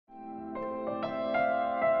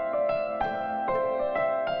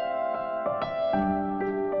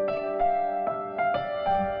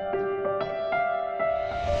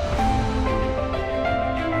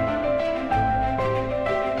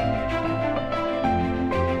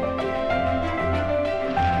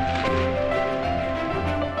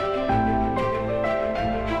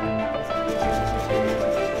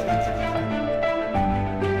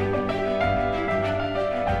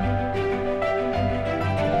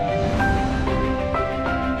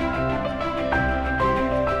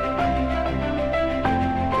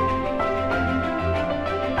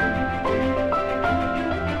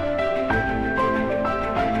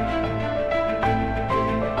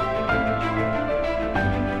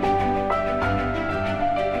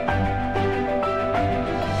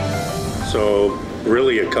So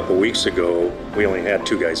really a couple weeks ago, we only had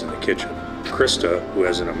 2 guys in the kitchen. Krista, who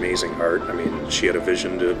has an amazing heart, I mean, she had a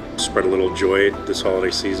vision to spread a little joy this holiday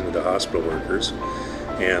season to the hospital workers.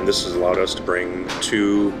 And this has allowed us to bring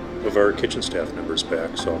 2 of our kitchen staff members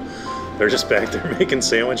back. So they're just back there making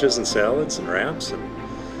sandwiches and salads and wraps, and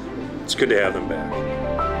it's good to have them back.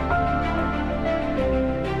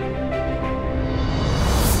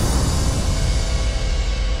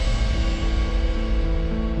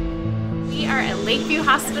 We are at Lakeview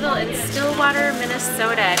Hospital in Stillwater,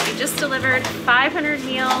 Minnesota. We just delivered 500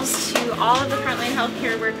 meals to all of the frontline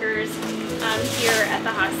healthcare workers here at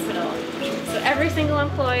the hospital. So every single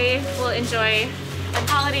employee will enjoy a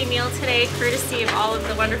holiday meal today, courtesy of all of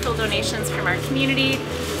the wonderful donations from our community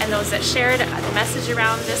and those that shared the message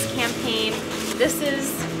around this campaign. This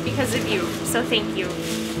is because of you, so thank you.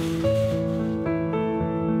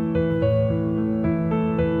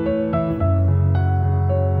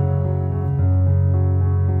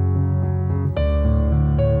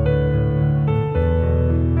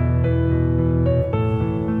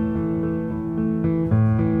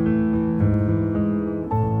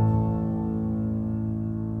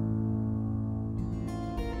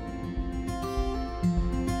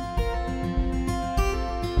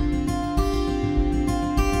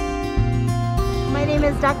 My name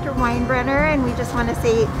is Dr. Weinbrenner, and we just want to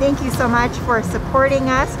say thank you so much for supporting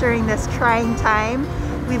us during this trying time.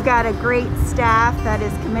 We've got a great staff that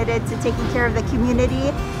is committed to taking care of the community,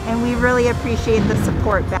 and we really appreciate the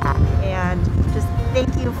support back. And just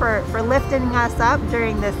thank you for lifting us up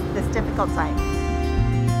during this difficult time.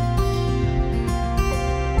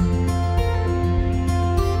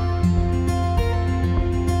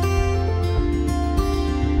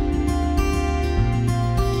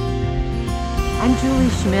 I'm Julie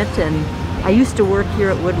Schmidt, and I used to work here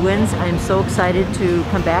at Woodwinds. I'm so excited to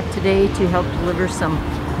come back today to help deliver some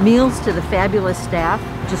meals to the fabulous staff,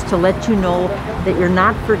 just to let you know that you're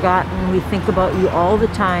not forgotten. We think about you all the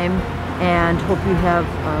time, and hope you have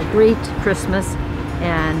a great Christmas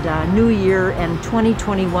and New Year, and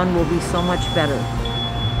 2021 will be so much better.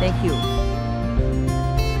 Thank you.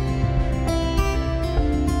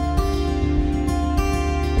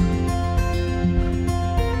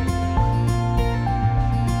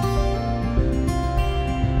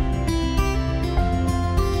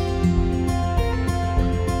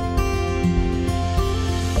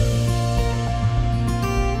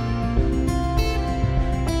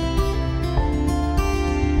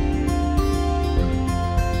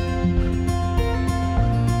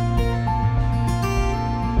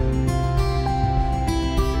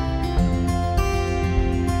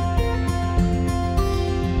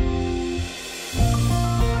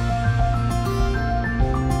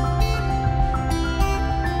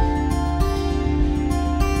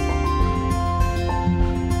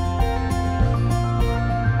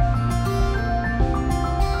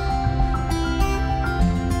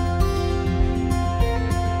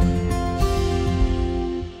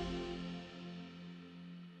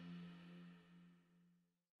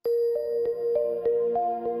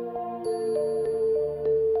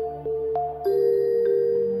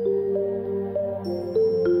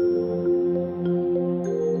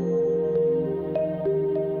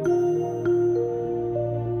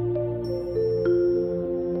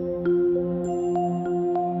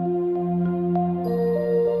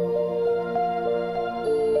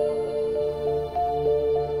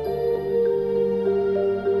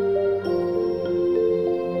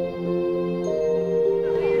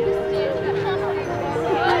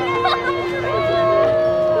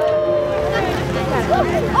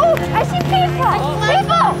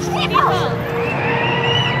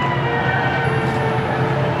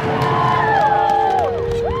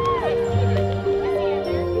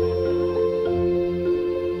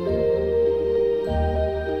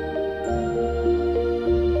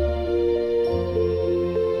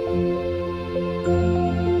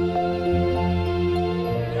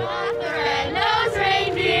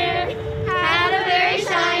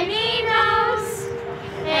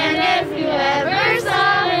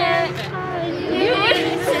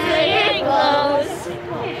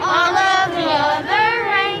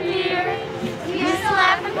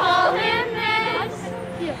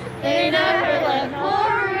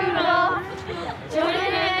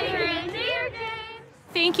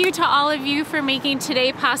 Thank you to all of you for making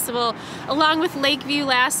today possible. Along with Lakeview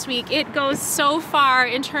last week, it goes so far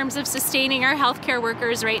in terms of sustaining our healthcare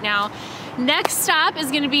workers right now. Next stop is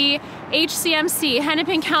going to be HCMC,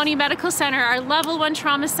 Hennepin County Medical Center, our level 1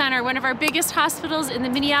 trauma center, one of our biggest hospitals in the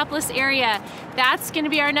Minneapolis area. That's going to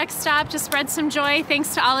be our next stop to spread some joy.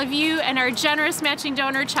 Thanks to all of you and our generous matching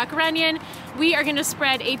donor, Chuck Runyon. We are going to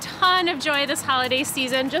spread a ton of joy this holiday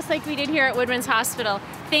season, just like we did here at Woodwinds Hospital.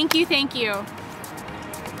 Thank you, thank you.